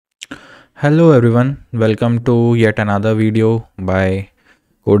Hello everyone, welcome to yet another video by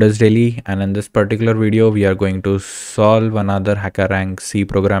Coders Daily, and in this particular video we are going to solve another HackerRank C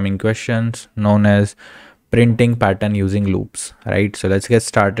programming questions known as printing pattern using loops, right? So let's get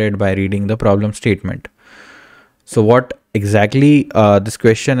started by reading the problem statement. So what exactly this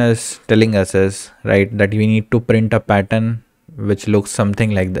question is telling us is, right, that we need to print a pattern which looks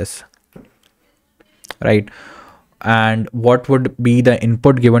something like this, right? And what would be the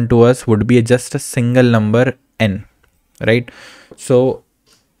input given to us would be just a single number n, right? So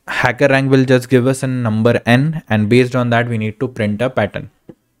HackerRank will just give us a number n, and based on that we need to print a pattern.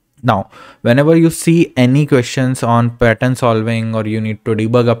 Now whenever you see any questions on pattern solving or you need to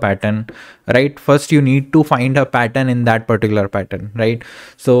debug a pattern, right, first you need to find a pattern in that particular pattern, right?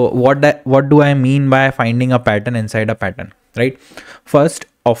 So what do I mean by finding a pattern inside a pattern, right? First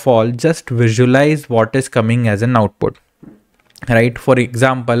of all, just visualize what is coming as an output, right? For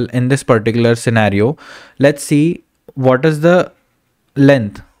example, in this particular scenario, let's see what is the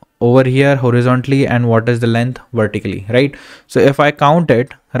length over here horizontally and what is the length vertically, right? So if I count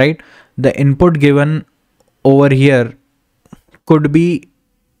it, right, the input given over here could be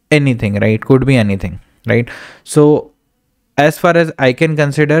anything, right? Could be anything, right? So as far as I can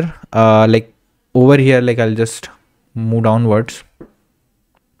consider, like over here, like I'll just move downwards.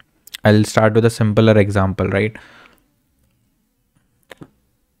 I'll start with a simpler example, right?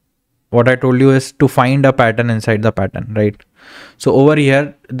 What I told you is to find a pattern inside the pattern, right? So over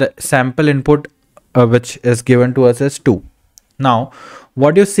here, the sample input which is given to us is 2. Now,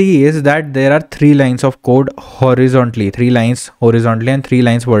 what you see is that there are 3 lines of code horizontally, 3 lines horizontally and 3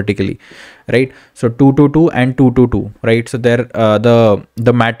 lines vertically, right? So 2, 2, 2 and 2, 2, 2, right? So there,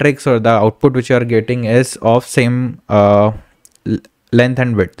 the matrix or the output which you are getting is of same length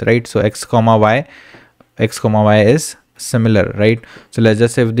and width, right? So x comma y is similar, right? So let's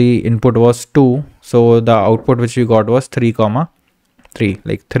just say if the input was 2, so the output which we got was 3 comma 3,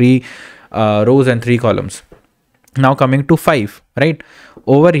 like 3 rows and 3 columns. Now coming to 5, right?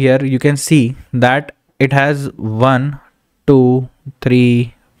 Over here you can see that it has 1, 2,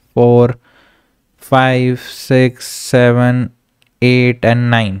 3, 4, 5, 6, 7, 8 and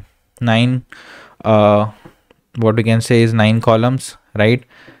 9. 9 what we can say is 9 columns, right?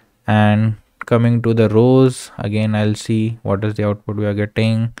 And coming to the rows, again I'll see what is the output we are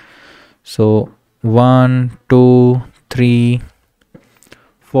getting. So 1, 2, 3,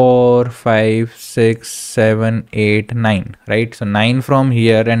 4, 5, 6, 7, 8, 9, right? So 9 from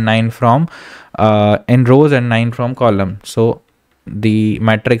here and 9 from in rows and 9 from column. So the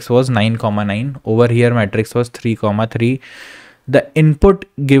matrix was 9 comma 9. Over here matrix was 3 comma 3. The input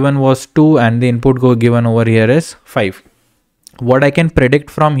given was 2 and the input given over here is 5. What I can predict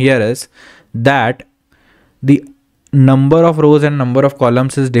from here is that the number of rows and number of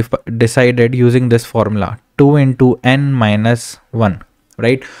columns is decided using this formula, 2 into n minus 1,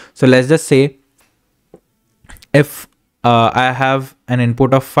 right? So let's just say if I have an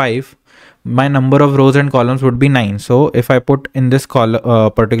input of 5, my number of rows and columns would be 9. So if I put in this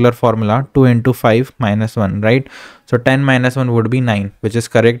particular formula 2 into 5 minus 1, right? So 10 minus 1 would be 9, which is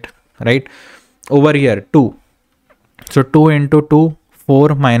correct, right? Over here 2. So 2 into 2,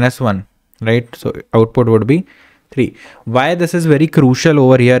 4 minus 1, right? So output would be 3. Why this is very crucial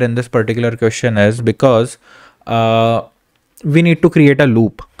over here in this particular question is because we need to create a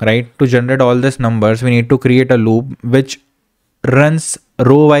loop, right? To generate all these numbers, we need to create a loop which runs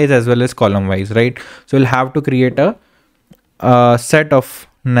row wise as well as column wise, right? So we'll have to create a set of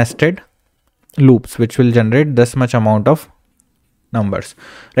nested loops which will generate this much amount of numbers,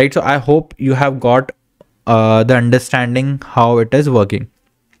 right? So I hope you have got the understanding how it is working.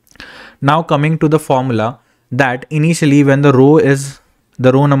 Now coming to the formula, that initially when the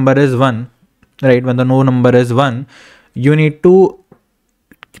row number is 1, right? When the row number is 1, you need to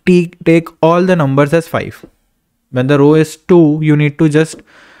take all the numbers as 5. When the row is 2, you need to just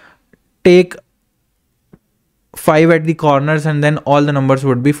take 5 at the corners and then all the numbers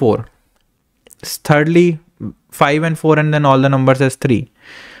would be 4. Thirdly, 5 and 4 and then all the numbers as 3.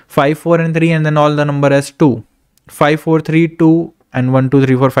 5, 4 and 3 and then all the number as 2. 5, 4, 3, 2 and 1, 2,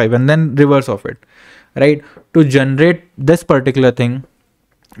 3, 4, 5 and then reverse of it, right? To generate this particular thing,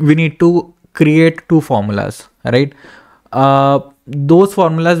 we need to create 2 formulas, right? Those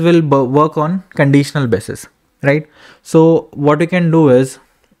formulas will work on conditional basis, right? So what we can do is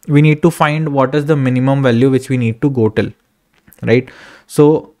we need to find what is the minimum value which we need to go till, right?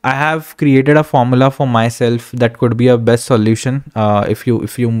 So I have created a formula for myself that could be a best solution. If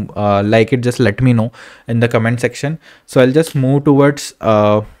you like it, just let me know in the comment section. So I'll just move towards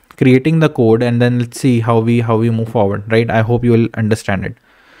creating the code and then let's see how we move forward, right? I hope you will understand it,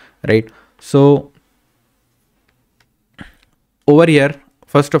 right? So over here,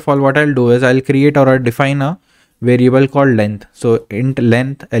 first of all, what I'll do is I'll create or I'll define a variable called length. So int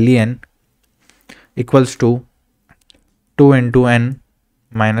length len equals to 2 into n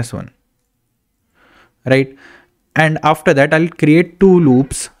minus 1, right? And after that, I'll create two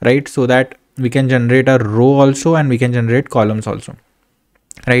loops, right? So that we can generate a row also and we can generate columns also,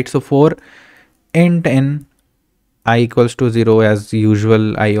 right? So for int n I equals to 0, as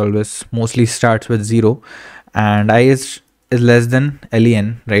usual, I always mostly starts with 0, and I is less than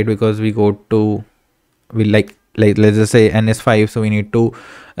len, right? Because we go to, we like let's just say n is 5, so we need to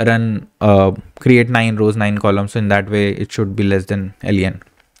run create 9 rows, 9 columns. So in that way it should be less than len,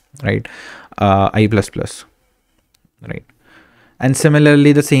 right? I plus plus, right? And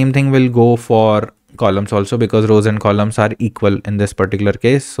similarly the same thing will go for columns also, because rows and columns are equal in this particular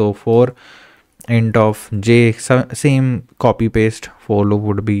case. So for int of j, same copy paste for loop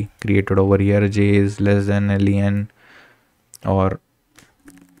would be created over here. J is less than len or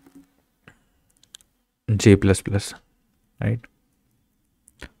j plus plus, right?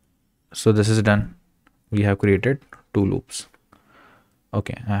 So this is done. We have created two loops.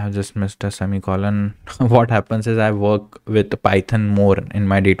 Okay, I have just missed a semicolon. What happens is I work with Python more in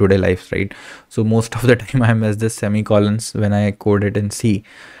my day-to-day life, right? So most of the time I miss this semicolons when I code it in C,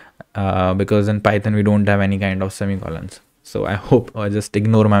 because in Python we don't have any kind of semicolons. So I hope I just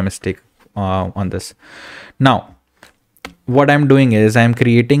ignore my mistake on this. Now, what I'm doing is I'm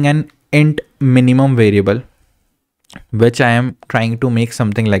creating an int minimum variable, which I am trying to make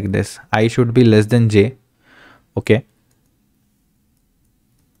something like this. I should be less than j, okay?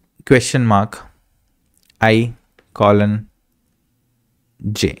 Question mark I colon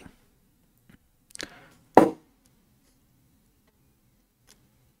j.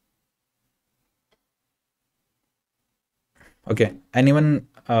 Okay, anyone,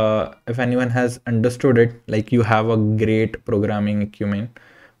 if anyone has understood it, like you have a great programming acumen,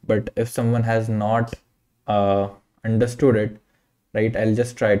 but if someone has not understood it, right, I'll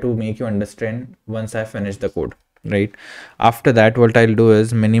just try to make you understand once I finish the code, right? After that, what I'll do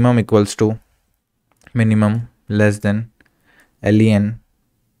is minimum equals to minimum less than len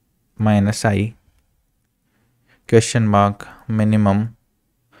minus I question mark minimum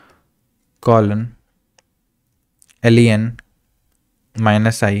colon len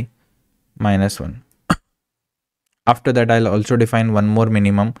minus I minus 1. After that, I'll also define one more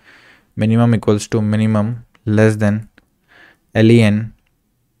minimum. Minimum equals to minimum less than len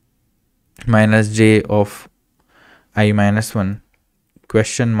minus j of I minus 1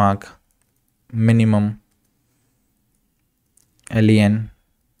 question mark minimum len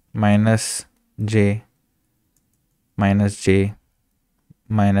minus j minus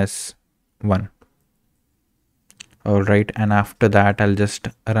 1. All right, and after that I'll just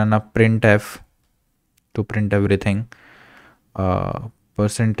run a printf to print everything.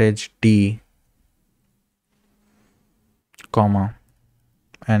 Percentage d comma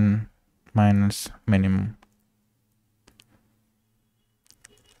n minus minimum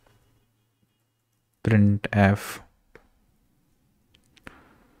printf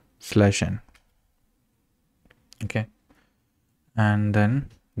slash n. Okay, and then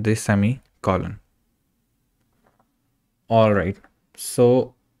this semicolon. All right,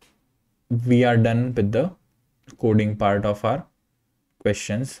 so we are done with the coding part of our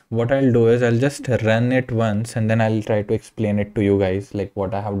questions. What I'll do is I'll just run it once and then I'll try to explain it to you guys, like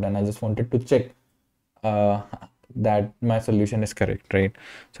what I have done. I just wanted to check that my solution is correct, right?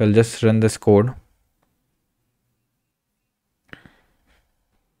 So I'll just run this code.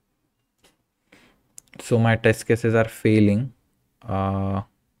 So my test cases are failing.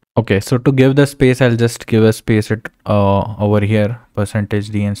 Okay, so to give the space, I'll just give a space it over here, percentage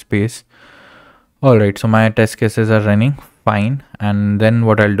d and space. All right, so my test cases are running fine, and then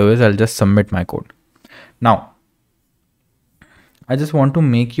what I'll do is I'll just submit my code. Now, I just want to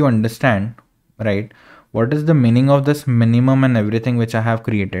make you understand, right, what is the meaning of this minimum and everything which I have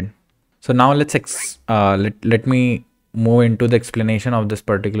created. So now let's let me move into the explanation of this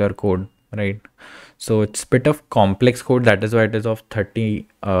particular code, right? So it's a bit of complex code, that is why it is of 30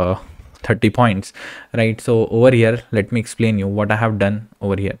 points, right? So over here, let me explain you what I have done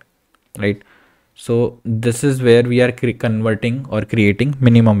over here, right? So this is where we are converting or creating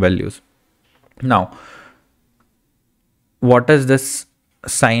minimum values. Now, what does this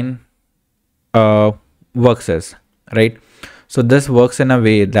sign works as, right? So this works in a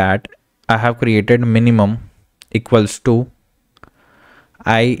way that I have created minimum equals to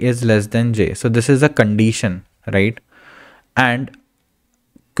I is less than j. So this is a condition, right? And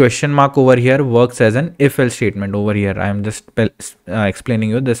question mark over here works as an if else statement over here. I am just explaining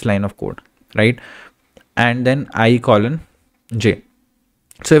you this line of code, right? And then I colon j.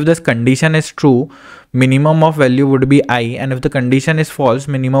 So if this condition is true, minimum of value would be I, and if the condition is false,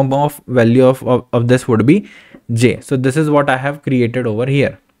 minimum of value of this would be j. So this is what I have created over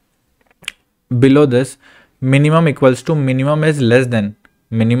here. Below this, minimum equals to minimum is less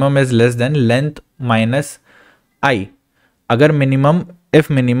than length minus I. Agar minimum, if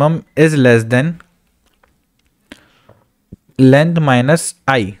minimum is less than length minus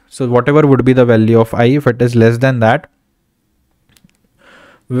I, so whatever would be the value of I, if it is less than that,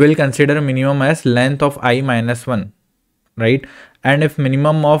 we will consider minimum as length of I minus 1, right? And if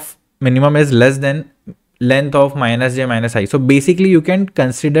minimum is less than length of minus j minus I. So basically you can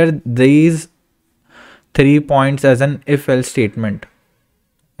consider these 3 points as an if else statement,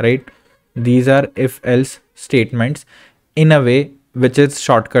 right? These are if else statements in a way which is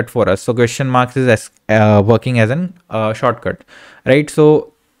shortcut for us. So question marks is working as an shortcut, right?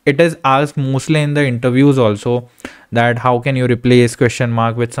 So it is asked mostly in the interviews also, that how can you replace question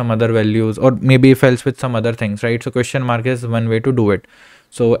mark with some other values, or maybe if else with some other things, right? So question mark is one way to do it.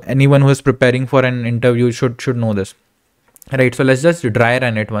 So anyone who is preparing for an interview should know this, right? So let's just dry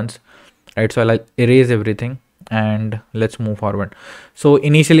run it once, right? So I'll erase everything and let's move forward. So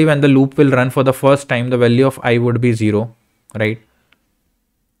initially when the loop will run for the first time, the value of I would be 0, right?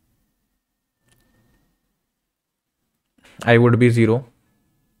 I would be 0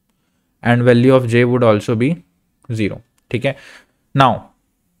 and value of j would also be 0. Okay. Now,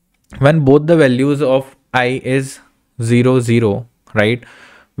 when both the values of I is 0, 0, right,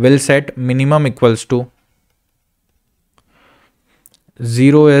 we'll set minimum equals to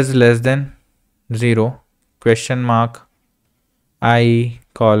 0 is less than 0, question mark I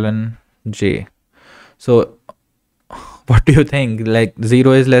colon j. So what do you think? Like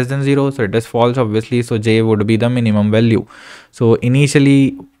 0 is less than 0, so it is false obviously, so j would be the minimum value. So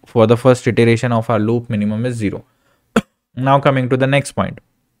initially for the first iteration of our loop, minimum is 0. Now coming to the next point,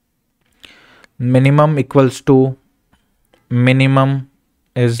 minimum equals to minimum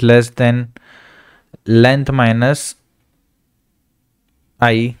is less than length minus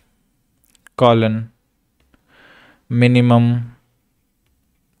I colon minimum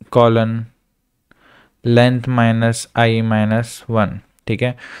colon length minus I minus 1, ठीक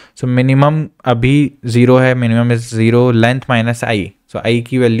है. So minimum अभी 0 है, minimum is 0, length minus आई, सो आई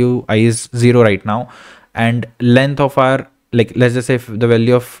की value I is 0 right now, and length of are, like let's just say if the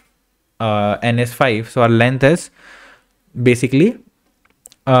value of n is 5, so our length is basically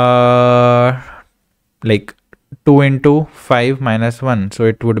like 2 into 5 minus 1, so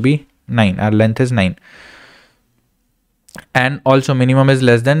it would be 9. Our length is 9, and also minimum is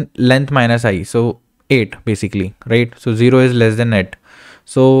less than length minus I, so 8 basically, right? So 0 is less than 8,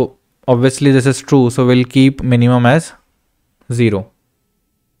 so obviously this is true, so we'll keep minimum as 0.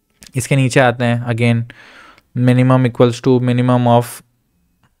 इसके नीचे आते हैं, again minimum equals to minimum of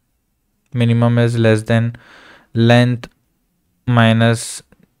minimum is less than length minus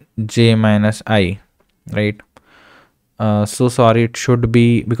j minus I, right? So sorry, it should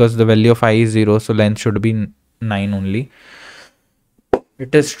be, because the value of I is 0, so length should be 9 only.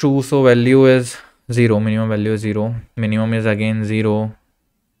 It is true, so value is 0, minimum value is 0, minimum is again 0,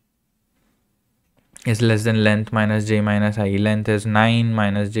 is less than length minus j minus I, length is 9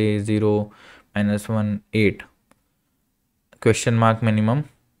 minus j is 0 minus 1 8, question mark minimum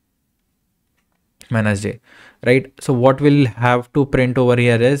minus j, right? So what we'll have to print over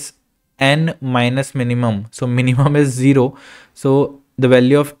here is n minus minimum, so minimum is 0, so the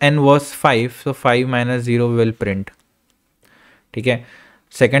value of n was 5, so 5 minus 0 will print. Okay,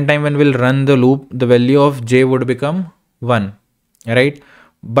 second time when we'll run the loop, the value of j would become 1, right?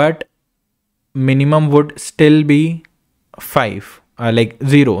 But minimum would still be 5, like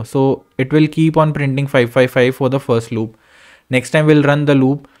 0, so it will keep on printing 555 for the first loop. Next time we'll run the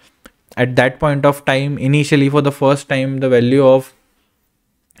loop, at that point of time, initially for the first time, the value of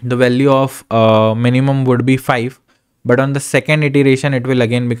minimum would be 5, but on the second iteration it will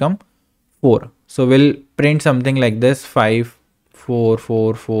again become 4. So we'll print something like this, 5 4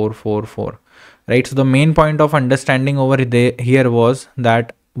 4 4 4 4, right? So the main point of understanding over here was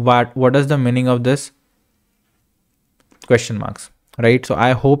that what is the meaning of this question marks, right? So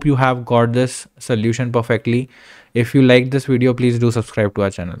I hope you have got this solution perfectly. If you like this video, please do subscribe to our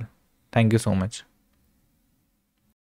channel. Thank you so much.